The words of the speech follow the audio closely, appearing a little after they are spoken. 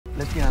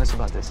let's be honest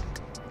about this.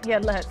 Yeah,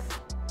 let's.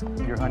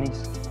 Your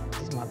honeys?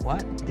 These are my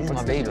what? These are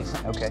my babies.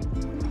 Okay.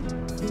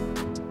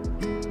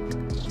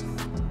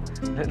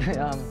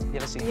 Yeah,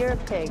 let's see. You're a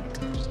pig.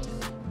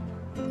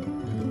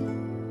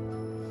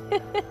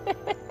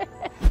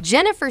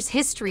 Jennifer's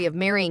history of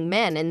marrying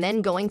men and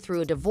then going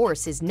through a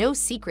divorce is no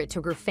secret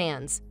to her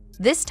fans.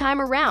 This time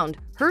around,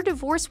 her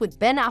divorce with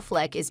Ben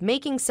Affleck is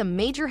making some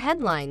major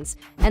headlines,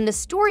 and the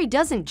story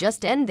doesn't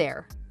just end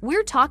there.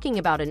 We're talking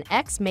about an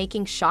ex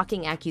making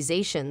shocking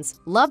accusations,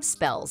 love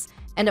spells,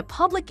 and a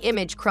public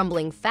image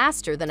crumbling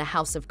faster than a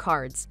house of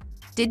cards.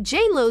 Did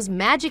J-Lo's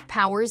magic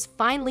powers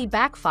finally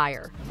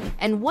backfire?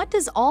 And what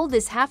does all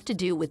this have to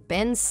do with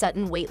Ben's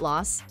sudden weight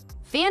loss?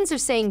 Fans are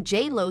saying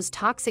J-Lo's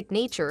toxic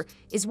nature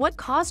is what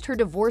caused her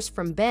divorce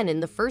from Ben in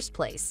the first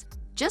place.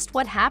 Just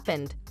what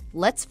happened?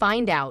 Let's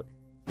find out.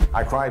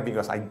 I cried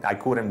because I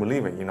couldn't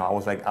believe it. I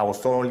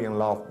was totally in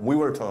love. We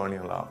were totally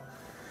in love.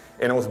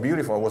 And it was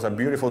beautiful. It was a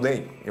beautiful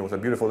day. It was a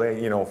beautiful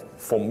day,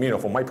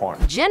 for my part.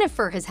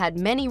 Jennifer has had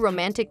many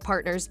romantic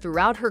partners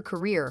throughout her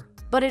career,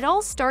 but it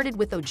all started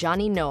with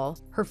Ojani Noa,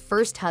 her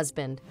first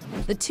husband.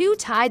 The two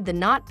tied the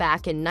knot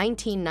back in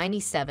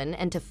 1997,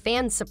 and to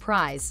fans'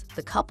 surprise,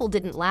 the couple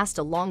didn't last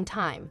a long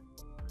time.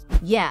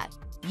 Yeah,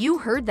 you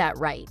heard that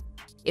right.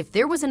 If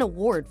there was an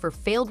award for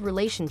failed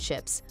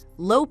relationships,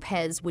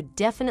 Lopez would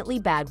definitely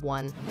bag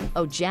one.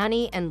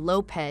 Ojani and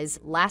Lopez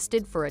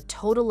lasted for a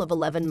total of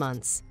 11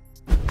 months.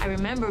 I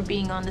remember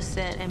being on the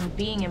set and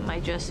being in my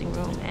dressing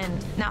room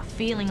and not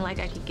feeling like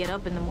I could get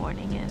up in the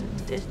morning, and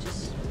there's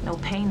just no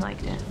pain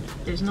like that.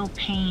 There's no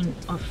pain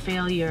or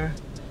failure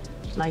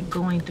like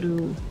going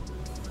through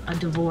a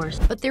divorce.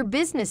 But their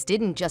business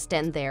didn't just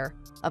end there.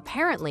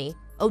 Apparently,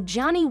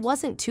 Ojani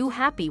wasn't too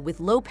happy with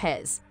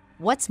Lopez.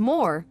 What's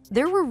more,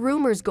 there were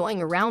rumors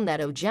going around that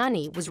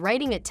Ojani was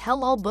writing a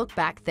tell-all book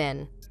back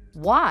then.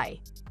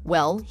 Why?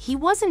 Well, he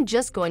wasn't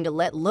just going to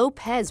let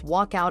Lopez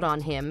walk out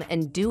on him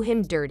and do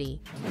him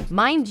dirty.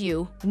 Mind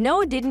you,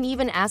 Noa didn't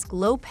even ask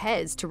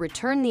Lopez to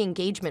return the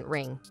engagement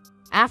ring.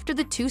 After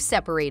the two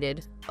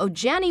separated,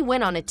 Ojani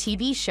went on a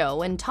TV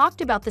show and talked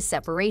about the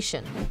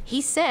separation.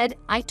 He said,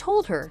 "I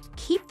told her,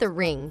 keep the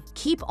ring,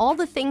 keep all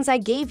the things I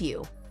gave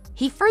you."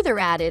 He further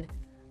added,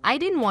 "I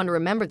didn't want to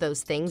remember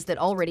those things that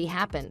already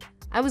happened.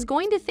 I was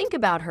going to think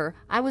about her,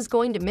 I was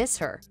going to miss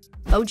her."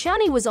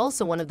 Ojani was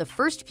also one of the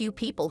first few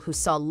people who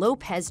saw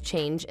Lopez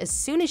change as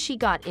soon as she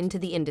got into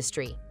the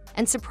industry.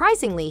 And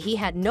surprisingly, he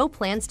had no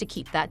plans to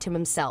keep that to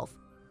himself.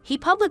 He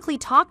publicly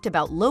talked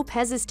about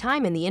Lopez's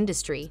time in the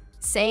industry,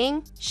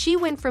 saying, "She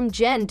went from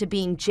Jen to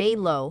being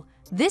J-Lo,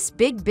 this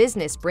big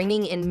business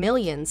bringing in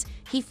millions."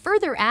 He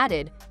further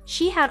added,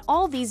 "She had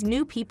all these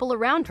new people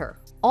around her,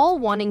 all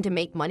wanting to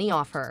make money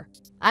off her.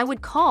 I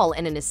would call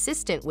and an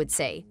assistant would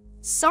say,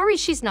 'Sorry,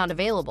 she's not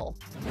available.'"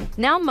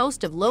 Now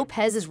most of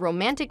Lopez's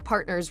romantic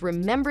partners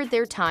remembered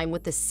their time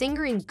with the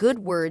singer in good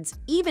words,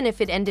 even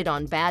if it ended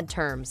on bad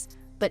terms.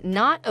 But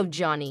not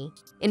Ojani.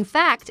 In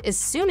fact, as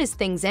soon as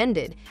things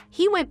ended,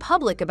 he went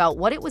public about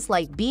what it was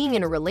like being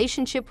in a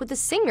relationship with a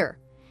singer.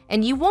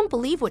 And you won't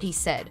believe what he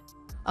said.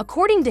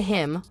 According to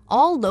him,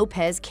 all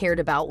Lopez cared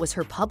about was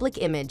her public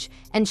image,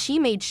 and she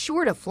made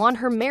sure to flaunt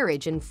her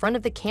marriage in front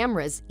of the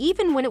cameras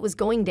even when it was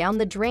going down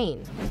the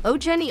drain.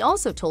 Ojani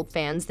also told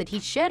fans that he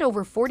shed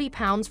over 40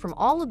 pounds from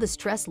all of the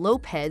stress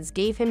Lopez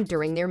gave him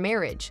during their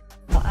marriage.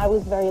 I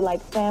was very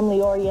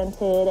family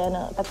oriented, and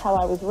that's how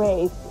I was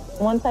raised.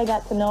 Once I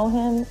got to know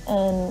him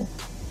and,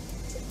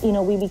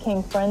 we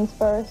became friends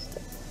first,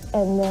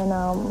 and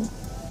then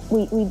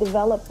we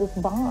developed this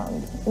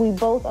bond. We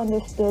both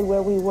understood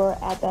where we were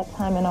at that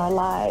time in our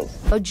lives.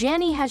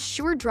 Ojani has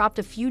sure dropped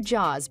a few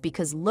jaws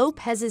because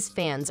Lopez's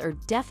fans are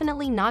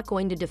definitely not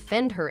going to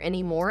defend her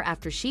anymore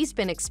after she's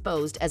been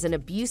exposed as an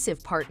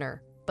abusive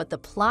partner. But the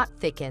plot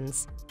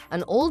thickens.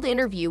 An old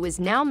interview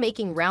is now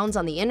making rounds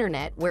on the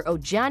internet where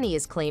Ojani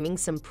is claiming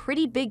some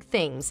pretty big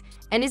things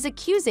and is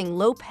accusing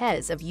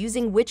Lopez of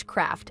using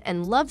witchcraft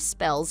and love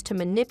spells to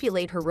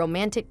manipulate her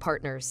romantic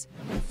partners.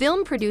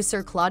 Film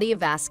producer Claudia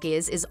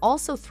Vasquez is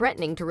also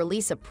threatening to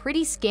release a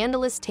pretty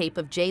scandalous tape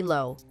of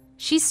J-Lo.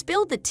 She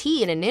spilled the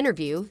tea in an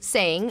interview,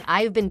 saying,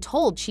 "I've been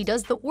told she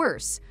does the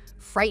worst.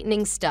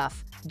 Frightening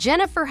stuff.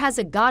 Jennifer has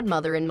a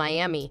godmother in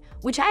Miami,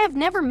 which I have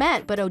never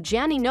met, but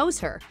Ojani knows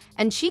her,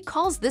 and she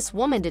calls this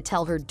woman to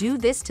tell her do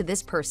this to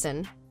this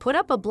person, put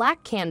up a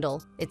black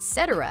candle,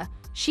 etc.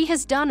 She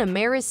has done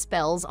Amara's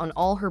spells on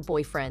all her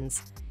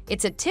boyfriends.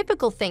 It's a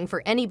typical thing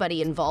for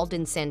anybody involved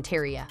in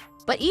Santeria.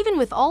 But even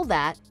with all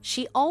that,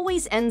 she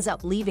always ends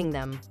up leaving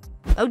them."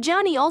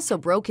 Ojani also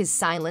broke his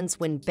silence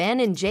when Ben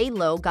and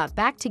J-Lo got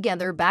back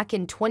together back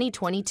in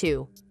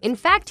 2022. In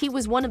fact, he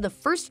was one of the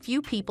first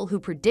few people who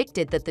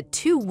predicted that the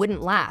two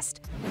wouldn't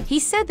last. He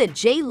said that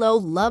J-Lo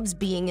loves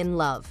being in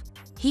love.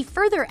 He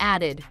further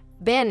added,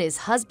 "Ben is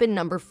husband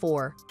number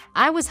 4.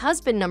 I was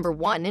husband number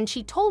 1, and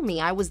she told me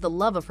I was the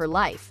love of her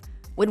life.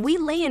 When we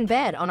lay in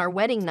bed on our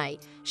wedding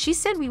night, she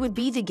said we would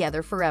be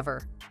together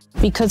forever."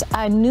 Because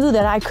I knew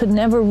that I could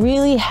never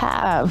really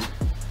have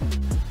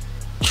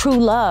true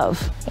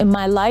love in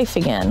my life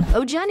again.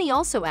 Ojani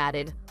also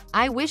added,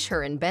 I wish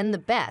her and Ben the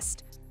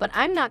best, but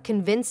I'm not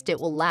convinced it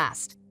will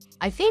last.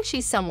 I think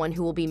she's someone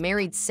who will be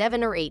married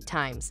 7 or 8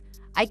 times.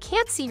 I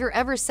can't see her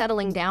ever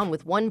settling down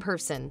with one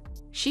person.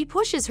 She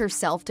pushes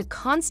herself to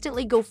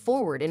constantly go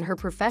forward in her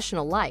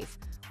professional life,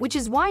 which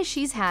is why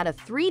she's had a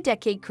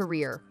 3-decade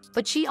career,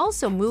 but she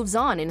also moves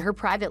on in her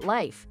private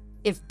life.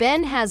 If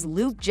Ben has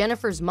Luke,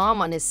 Jennifer's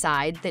mom, on his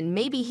side, then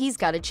maybe he's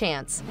got a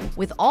chance.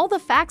 With all the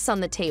facts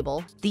on the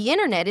table, the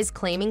internet is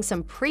claiming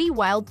some pretty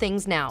wild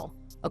things now.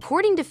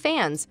 According to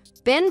fans,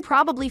 Ben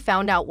probably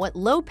found out what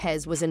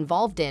Lopez was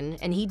involved in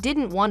and he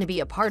didn't want to be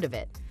a part of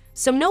it.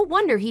 So no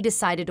wonder he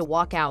decided to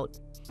walk out.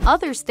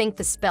 Others think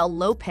the spell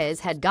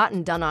Lopez had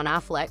gotten done on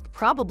Affleck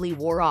probably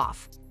wore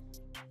off.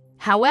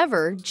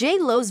 However,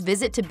 J-Lo's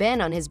visit to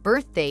Ben on his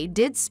birthday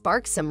did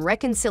spark some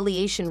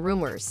reconciliation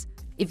rumors.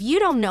 If you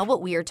don't know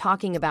what we are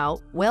talking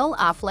about, well,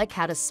 Affleck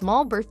had a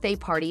small birthday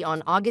party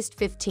on August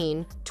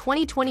 15,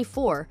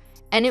 2024,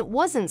 and it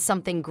wasn't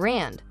something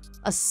grand.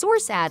 A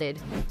source added,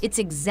 "It's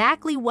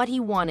exactly what he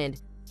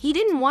wanted. He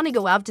didn't want to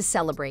go out to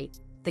celebrate.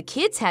 The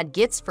kids had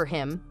gifts for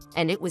him,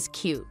 and it was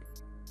cute."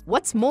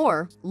 What's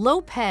more,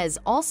 Lopez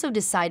also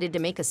decided to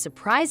make a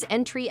surprise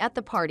entry at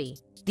the party.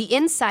 The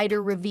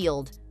insider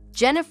revealed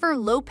Jennifer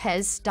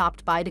Lopez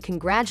stopped by to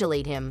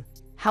congratulate him.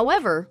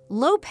 However,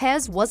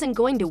 Lopez wasn't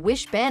going to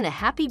wish Ben a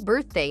happy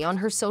birthday on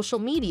her social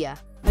media.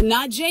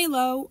 Not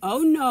J-Lo. Oh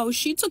no,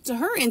 she took to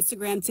her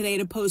Instagram today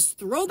to post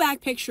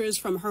throwback pictures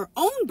from her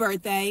own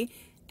birthday,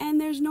 and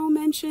there's no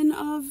mention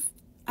of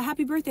a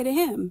happy birthday to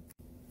him.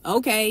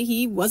 Okay,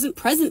 he wasn't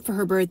present for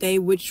her birthday,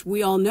 which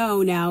we all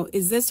know now.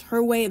 Is this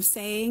her way of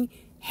saying,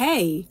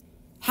 hey,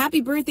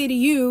 happy birthday to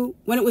you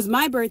when it was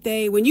my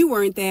birthday when you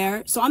weren't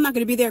there, so I'm not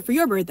going to be there for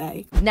your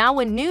birthday? Now,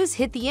 when news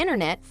hit the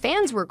internet,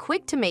 fans were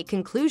quick to make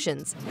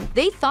conclusions.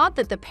 They thought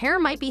that the pair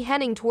might be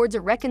heading towards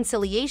a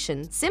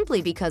reconciliation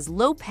simply because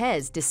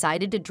Lopez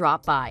decided to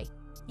drop by.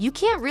 You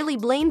can't really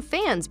blame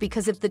fans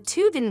because if the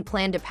two didn't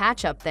plan to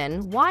patch up,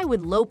 then why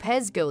would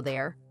Lopez go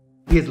there?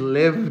 He's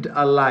lived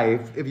a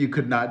life, if you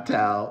could not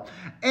tell.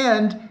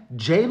 And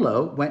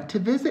J-Lo went to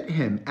visit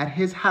him at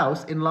his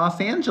house in Los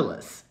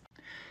Angeles.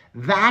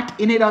 That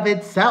in and of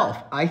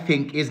itself, I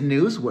think, is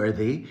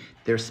newsworthy.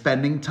 They're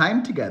spending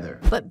time together.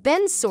 But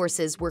Ben's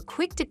sources were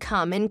quick to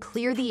come and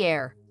clear the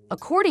air.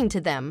 According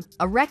to them,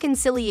 a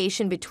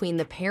reconciliation between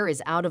the pair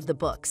is out of the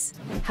books.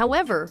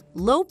 However,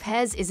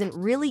 Lopez isn't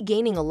really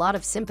gaining a lot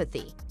of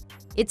sympathy.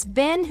 It's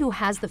Ben who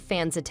has the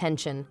fans'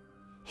 attention.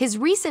 His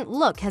recent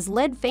look has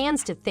led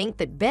fans to think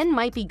that Ben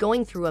might be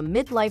going through a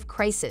midlife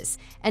crisis,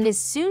 and his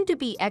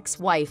soon-to-be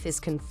ex-wife is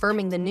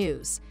confirming the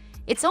news.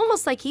 It's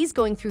almost like he's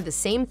going through the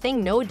same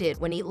thing Noah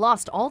did when he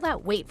lost all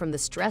that weight from the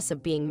stress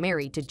of being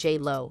married to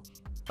J-Lo.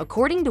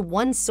 According to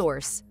one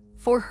source,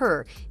 for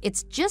her,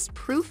 it's just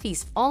proof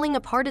he's falling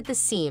apart at the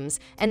seams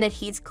and that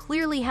he's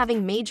clearly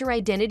having major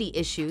identity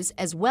issues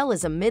as well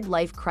as a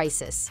midlife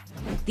crisis.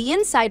 The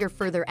insider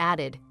further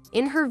added,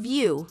 in her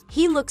view,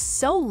 he looks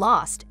so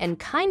lost and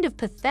kind of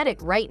pathetic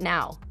right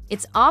now.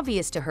 It's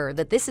obvious to her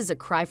that this is a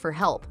cry for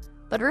help,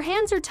 but her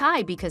hands are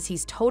tied because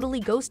he's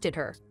totally ghosted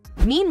her.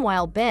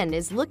 Meanwhile, Ben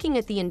is looking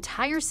at the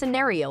entire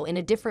scenario in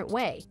a different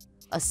way.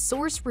 A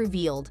source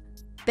revealed,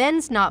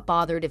 Ben's not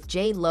bothered if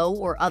J-Lo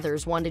or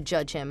others want to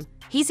judge him.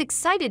 He's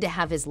excited to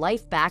have his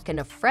life back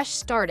and a fresh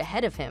start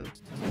ahead of him.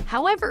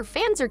 However,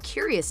 fans are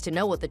curious to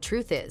know what the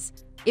truth is.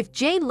 If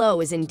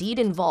J-Lo is indeed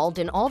involved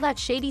in all that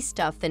shady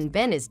stuff, then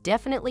Ben is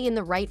definitely in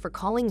the right for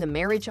calling the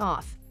marriage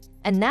off.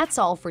 And that's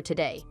all for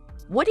today.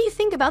 What do you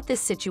think about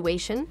this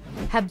situation?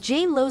 Have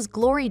J-Lo's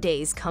glory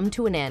days come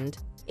to an end?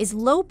 Is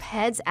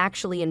Lopez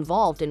actually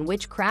involved in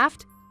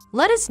witchcraft?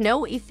 Let us know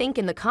what you think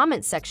in the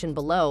comments section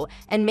below,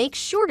 and make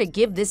sure to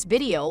give this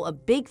video a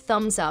big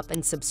thumbs up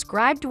and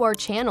subscribe to our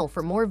channel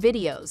for more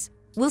videos.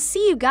 We'll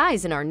see you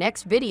guys in our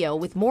next video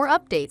with more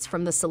updates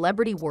from the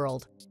celebrity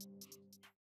world.